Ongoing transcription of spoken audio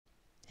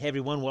Hey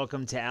everyone,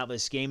 welcome to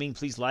Atlas Gaming.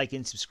 Please like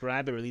and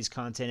subscribe. I release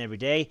content every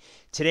day.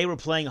 Today we're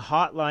playing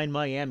Hotline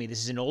Miami.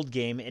 This is an old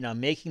game, and I'm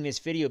making this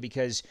video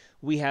because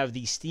we have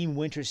the Steam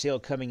Winter Sale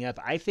coming up,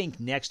 I think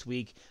next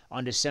week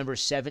on December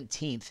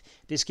 17th.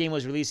 This game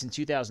was released in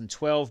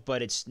 2012,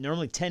 but it's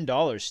normally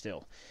 $10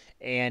 still.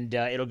 And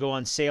it'll go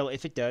on sale,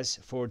 if it does,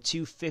 for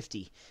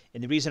 $2.50.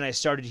 And the reason I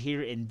started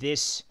here in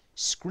this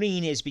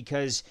screen is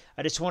because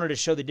I just wanted to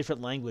show the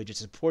different language. It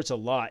supports a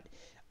lot.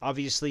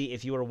 Obviously,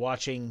 if you are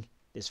watching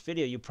this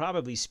video, you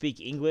probably speak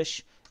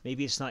English.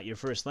 Maybe it's not your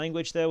first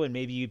language though, and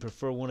maybe you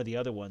prefer one of the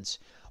other ones.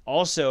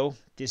 Also,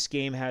 this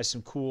game has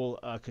some cool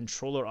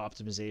controller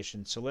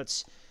optimization, so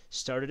let's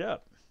start it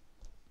up.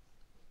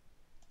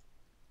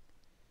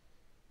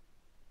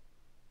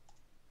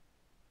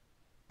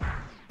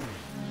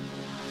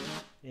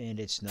 And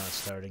it's not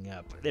starting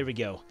up. There we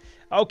go.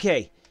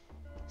 Okay,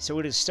 so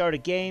we're going to start a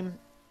game.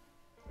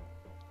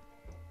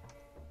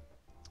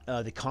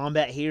 The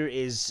combat here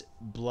is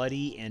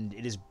bloody and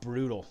it is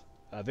brutal.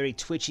 A very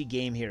twitchy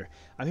game here.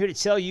 I'm here to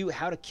tell you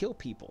how to kill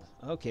people.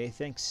 Okay,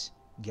 thanks,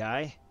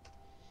 guy.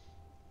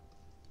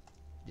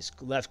 Just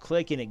left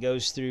click and it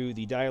goes through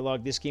the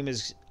dialogue. This game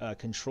is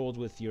controlled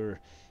with your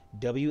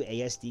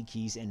WASD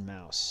keys and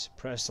mouse.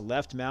 Press the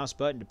left mouse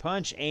button to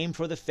punch. Aim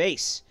for the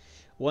face.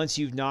 Once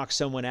you've knocked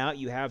someone out,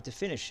 you have to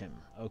finish him.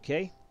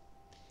 Okay?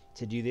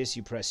 To do this,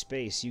 you press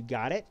space. You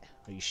got it?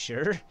 Are you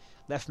sure?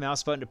 Left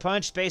mouse button to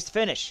punch. Space to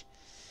finish.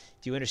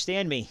 Do you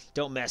understand me?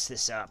 Don't mess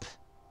this up.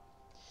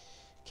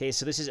 Okay,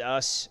 so this is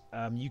us.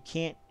 You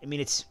can't... I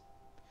mean, it's...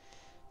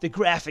 The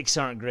graphics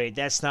aren't great.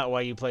 That's not why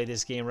you play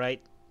this game,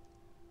 right?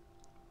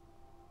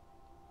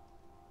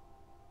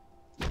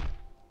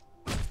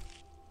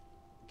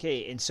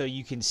 Okay, and so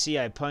you can see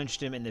I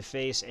punched him in the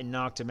face and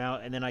knocked him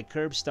out, and then I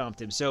curb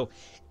stomped him. So,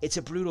 it's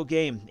a brutal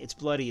game. It's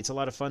bloody. It's a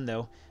lot of fun,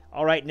 though.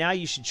 Alright, now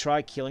you should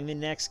try killing the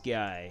next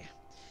guy.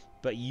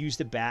 But use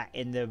the bat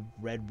in the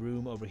red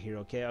room over here,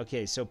 okay?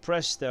 Okay, so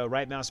press the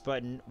right mouse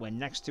button when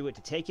next to it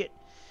to take it.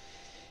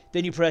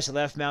 Then you press the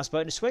left mouse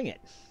button to swing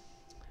it.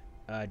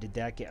 Did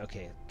that get...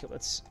 Okay,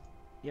 let's...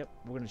 Yep,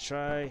 we're going to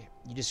try...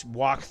 You just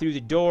walk through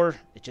the door.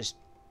 It just...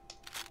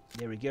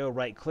 There we go.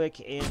 Right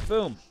click and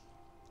boom.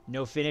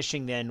 No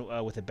finishing then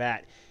with a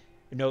bat.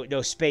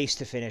 No space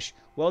to finish.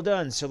 Well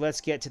done. So let's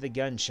get to the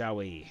gun, shall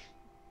we?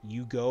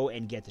 You go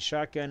and get the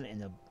shotgun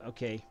and the...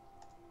 Okay.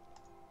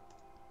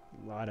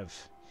 A lot of...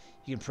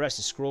 You can press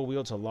the scroll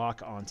wheel to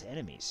lock onto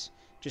enemies.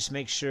 Just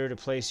make sure to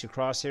place your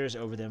crosshairs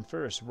over them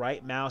first.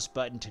 Right mouse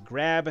button to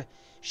grab.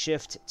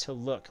 Shift to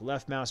look.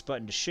 Left mouse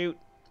button to shoot.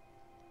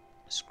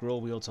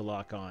 Scroll wheel to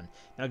lock on.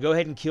 Now go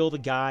ahead and kill the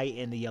guy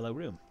in the yellow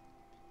room.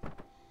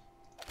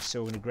 So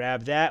we're going to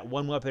grab that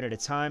one weapon at a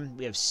time.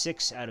 We have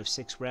 6 out of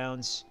 6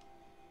 rounds.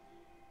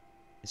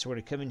 So we're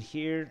going to come in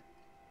here.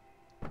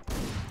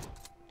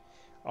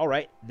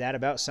 Alright, that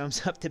about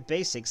sums up the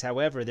basics.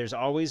 However, there's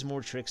always more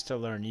tricks to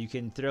learn. You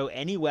can throw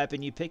any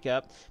weapon you pick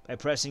up by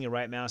pressing your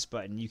right mouse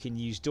button. You can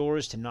use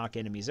doors to knock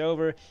enemies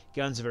over.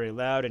 Guns are very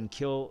loud and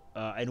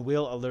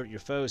will alert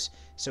your foes.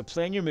 So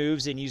plan your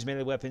moves and use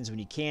melee weapons when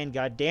you can.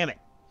 God damn it.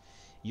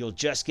 You'll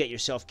just get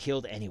yourself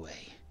killed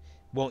anyway.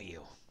 Won't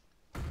you?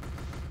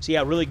 So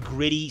yeah, really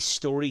gritty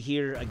story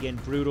here. Again,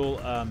 brutal.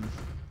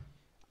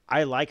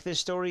 I like this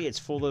story. It's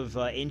full of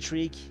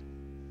intrigue.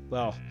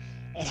 Well...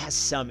 It has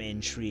some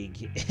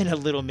intrigue and a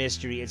little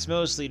mystery. It's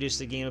mostly just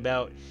a game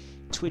about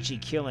Twitchy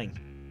killing.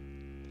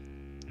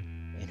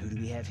 And who do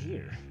we have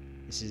here?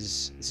 This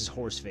is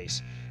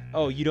Horseface.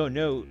 Oh, you don't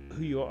know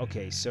who you are?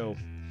 Okay, so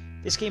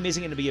this game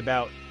isn't going to be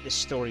about the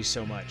story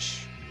so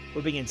much.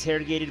 We're being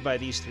interrogated by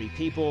these 3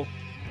 people.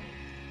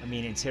 I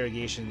mean,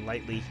 interrogation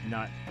lightly,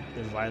 not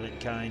the violent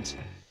kind.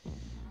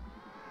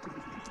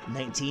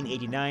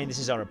 1989, this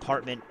is our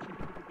apartment.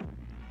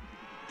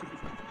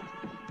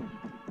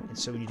 And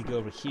so we need to go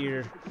over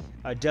here.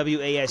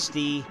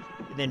 WASD,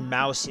 and then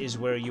mouse is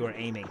where you are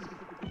aiming.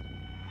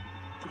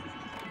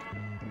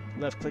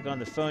 Left click on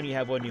the phone, you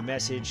have one new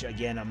message.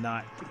 Again, I'm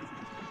not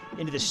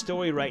into the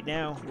story right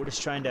now. We're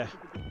just trying to...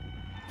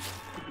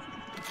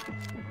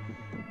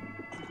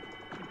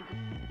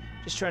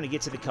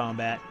 get to the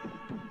combat.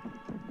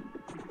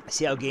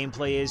 See how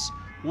gameplay is.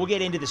 We'll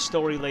get into the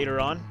story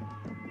later on.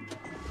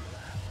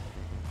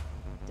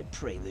 The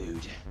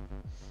prelude.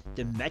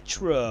 The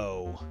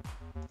Metro.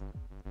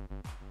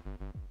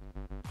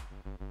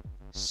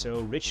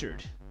 So,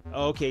 Richard.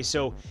 Okay,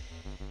 so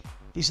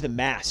these are the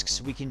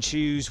masks. We can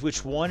choose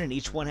which one, and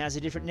each one has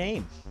a different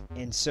name.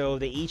 And so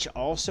they each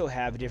also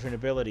have a different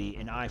ability.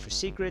 An eye for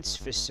secrets,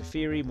 fists of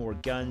fury, more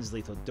guns,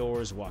 lethal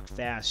doors, walk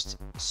fast,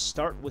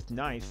 start with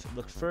knife,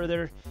 look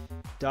further,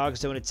 dogs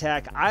don't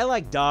attack. I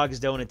like dogs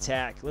don't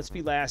attack. Let's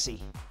be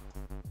Lassie.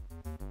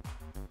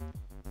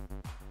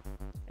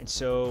 And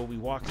so we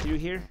walk through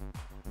here,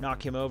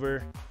 knock him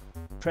over,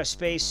 press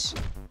space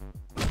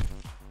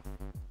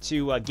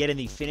to get in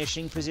the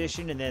finishing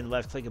position, and then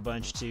left click a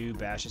bunch to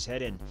bash his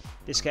head in.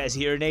 This guy's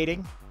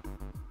urinating.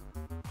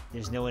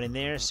 There's no one in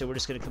there, so we're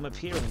just going to come up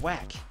here and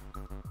whack.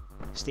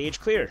 Stage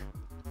clear.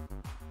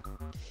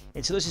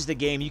 And so this is the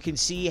game. You can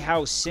see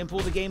how simple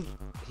the game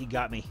he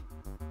got me.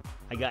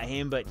 I got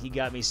him, but he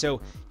got me.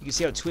 So you can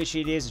see how twitchy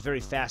it is. It's very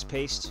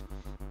fast-paced.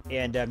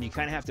 And you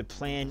kind of have to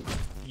plan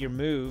your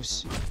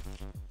moves.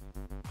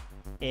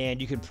 And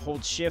you can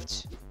hold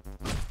shift.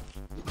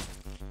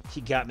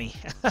 He got me.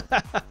 You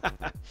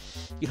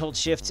can hold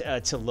shift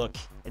to look.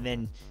 And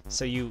then,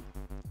 so you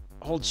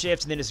hold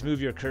shift and then just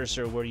move your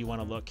cursor where you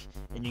want to look.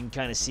 And you can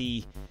kind of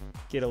see,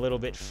 get a little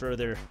bit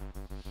further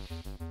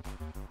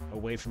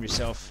away from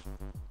yourself.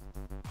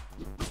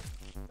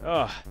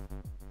 Oh.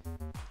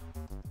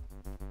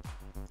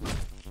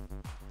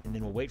 And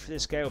then we'll wait for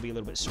this guy. We'll be a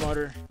little bit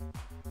smarter.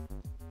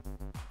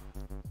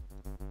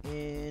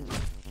 And...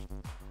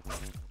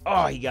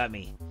 oh, he got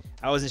me.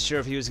 I wasn't sure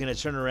if he was going to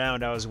turn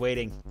around. I was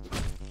waiting.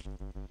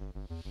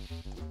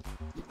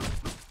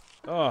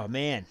 Oh,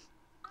 man.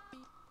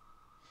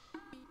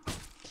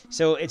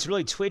 So it's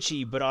really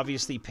twitchy, but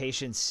obviously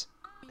patience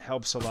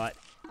helps a lot.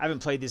 I haven't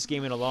played this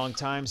game in a long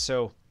time,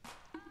 so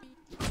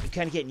I'm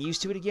kind of getting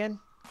used to it again.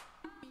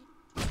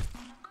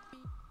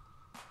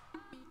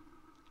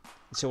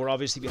 So we're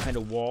obviously behind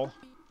a wall.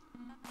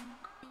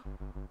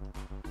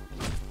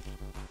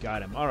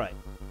 Got him. All right.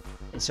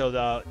 And so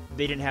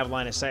they didn't have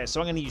line of sight.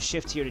 So I'm going to use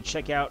shift here to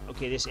check out,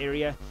 okay, this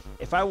area.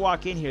 If I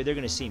walk in here, they're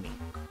going to see me.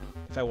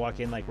 If I walk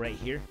in, like, right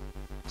here.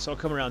 So I'll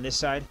come around this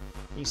side.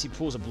 You can see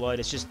pools of blood.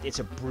 It's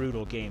a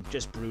brutal game.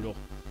 Just brutal.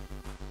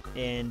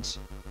 And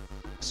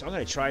so I'm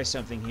going to try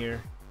something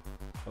here.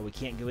 Oh, we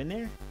can't go in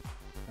there?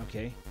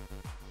 Okay.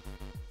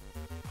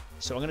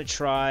 So I'm going to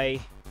try...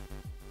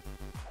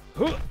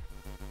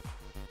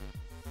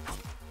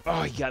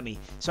 oh, he got me.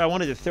 So I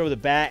wanted to throw the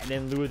bat and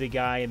then lure the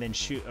guy and then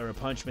shoot or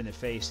punch him in the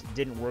face. It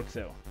didn't work,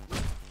 though.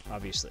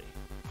 Obviously.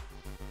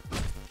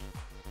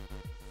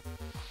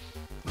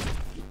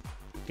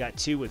 Got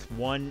two with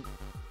one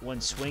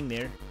swing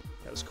there.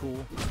 That was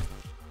cool.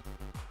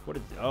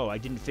 Oh, I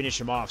didn't finish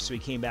him off, so he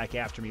came back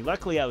after me.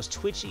 Luckily, I was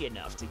twitchy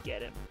enough to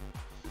get him.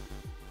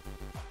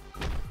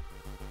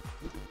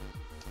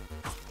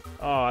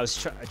 Oh, I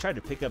tried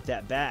to pick up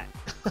that bat.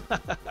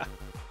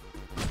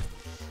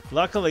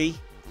 Luckily,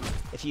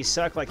 if you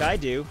suck like I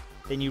do,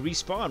 then you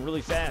respawn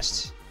really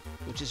fast,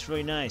 which is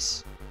really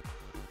nice.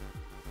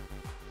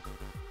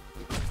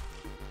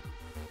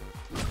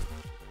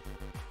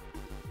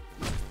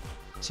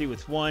 Two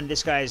with one.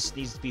 This guy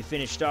needs to be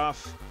finished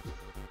off.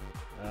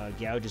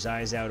 Gouge his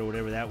eyes out or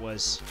whatever that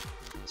was.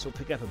 So we'll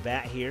pick up a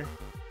bat here.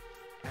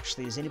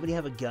 Actually, does anybody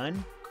have a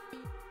gun?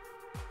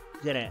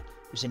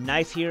 There's a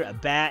knife here, a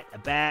bat,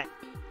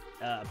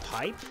 a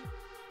pipe.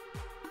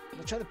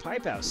 We'll try the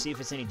pipe out, see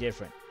if it's any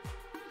different.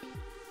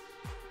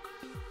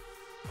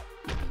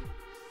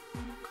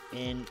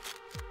 And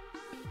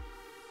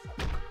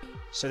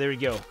so there we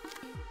go.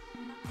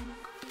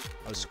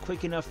 I was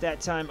quick enough that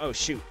time. Oh,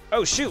 shoot.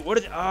 Oh, shoot.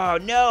 Oh,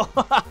 no.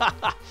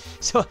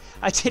 So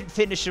I didn't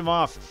finish him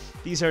off.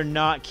 These are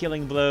not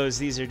killing blows.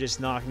 These are just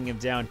knocking him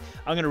down.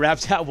 I'm going to wrap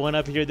that one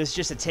up here. This is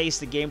just a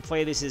taste of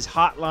gameplay. This is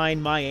Hotline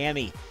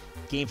Miami.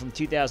 Game from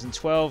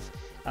 2012.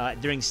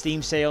 During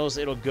Steam sales,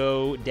 it'll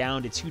go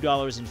down to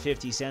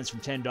 $2.50 from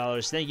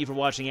 $10. Thank you for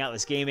watching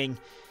Atlas Gaming.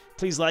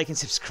 Please like and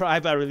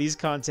subscribe. I release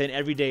content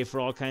every day for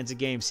all kinds of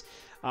games.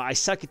 I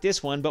suck at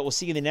this one, but we'll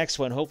see you in the next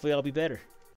one. Hopefully I'll be better.